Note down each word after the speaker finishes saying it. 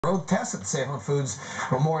Road test at Salmon Foods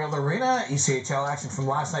Memorial Arena. ECHL action from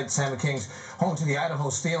last night. The Salmon Kings home to the Idaho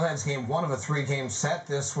Steelheads. Game one of a three-game set.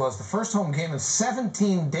 This was the first home game in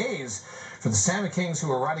 17 days for the Salmon Kings, who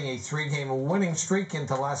were riding a three-game winning streak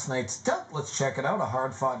into last night's tilt. Let's check it out. A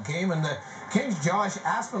hard-fought game. And the Kings' Josh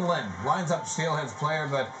Aspenlind lines up Steelheads player,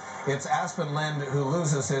 but it's Aspenlind who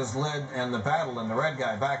loses his lid in the battle, and the red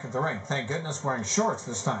guy back at the rink. Thank goodness, wearing shorts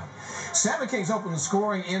this time. Salmon Kings open the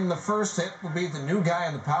scoring in the first. It will be the new guy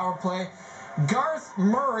in the power play. Garth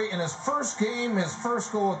Murray in his first game, his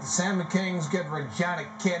first goal with the Salmon Kings. Good Regina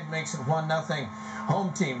kid makes it 1-0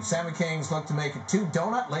 home team. Salmon Kings look to make it 2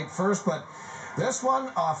 donut late first, but this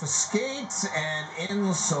one off a skate and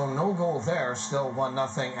in, so no goal there. Still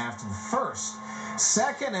 1-0 after the first.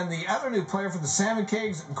 Second, and the other new player for the Salmon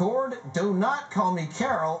Kings, Gord, do not call me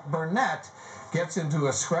Carol, Burnett, gets into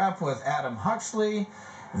a scrap with Adam Huxley.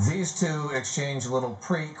 These two exchange a little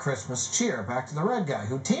pre-Christmas cheer. Back to the red guy,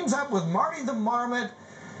 who teams up with Marty the Marmot,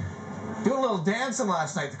 doing a little dancing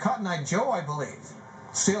last night. The Cotton Eye Joe, I believe.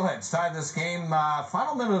 Steelheads tied this game.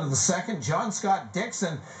 Final minute of the second, John Scott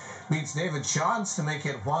Dixon beats David Shantz to make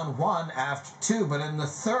it 1-1 after 2. But in the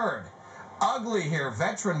third, ugly here,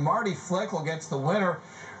 veteran Marty Flickle gets the winner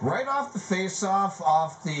right off the face-off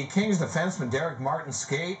off the Kings defenseman Derek Martin's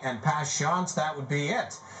skate, and past Shantz. That would be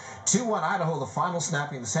it. 2-1 Idaho, the final,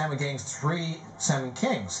 snapping the Salmon Kings three-game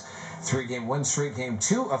win streak. Game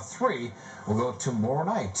 2 of 3 will go tomorrow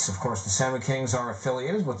night. Of course, the Salmon Kings are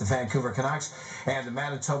affiliated with the Vancouver Canucks and the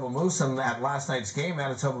Manitoba Moose. And at last night's game,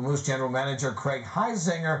 Manitoba Moose general manager Craig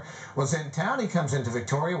Heisinger was in town. He comes into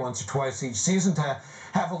Victoria once or twice each season to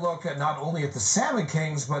have a look at not only at the Salmon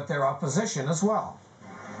Kings, but their opposition as well.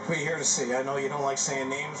 We're here to see. I know you don't like saying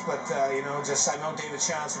names, but I know David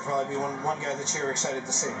Shantz would probably be one guy that you're excited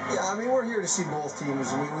to see. Yeah, I mean, we're here to see both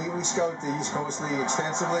teams. We scout the East Coast League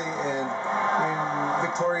extensively, and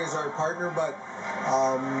Victoria is our partner, but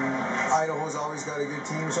Idaho's always got a good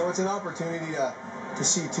team, so it's an opportunity to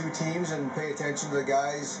see two teams and pay attention to the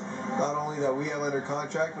guys, not only that we have under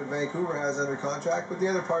contract, but Vancouver has under contract. But the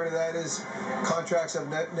other part of that is contracts have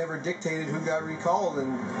never dictated who got recalled,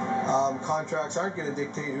 and contracts aren't going to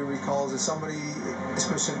dictate who recalls. If somebody,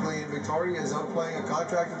 specifically in Victoria, is outplaying a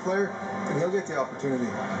contracted player, then he'll get the opportunity.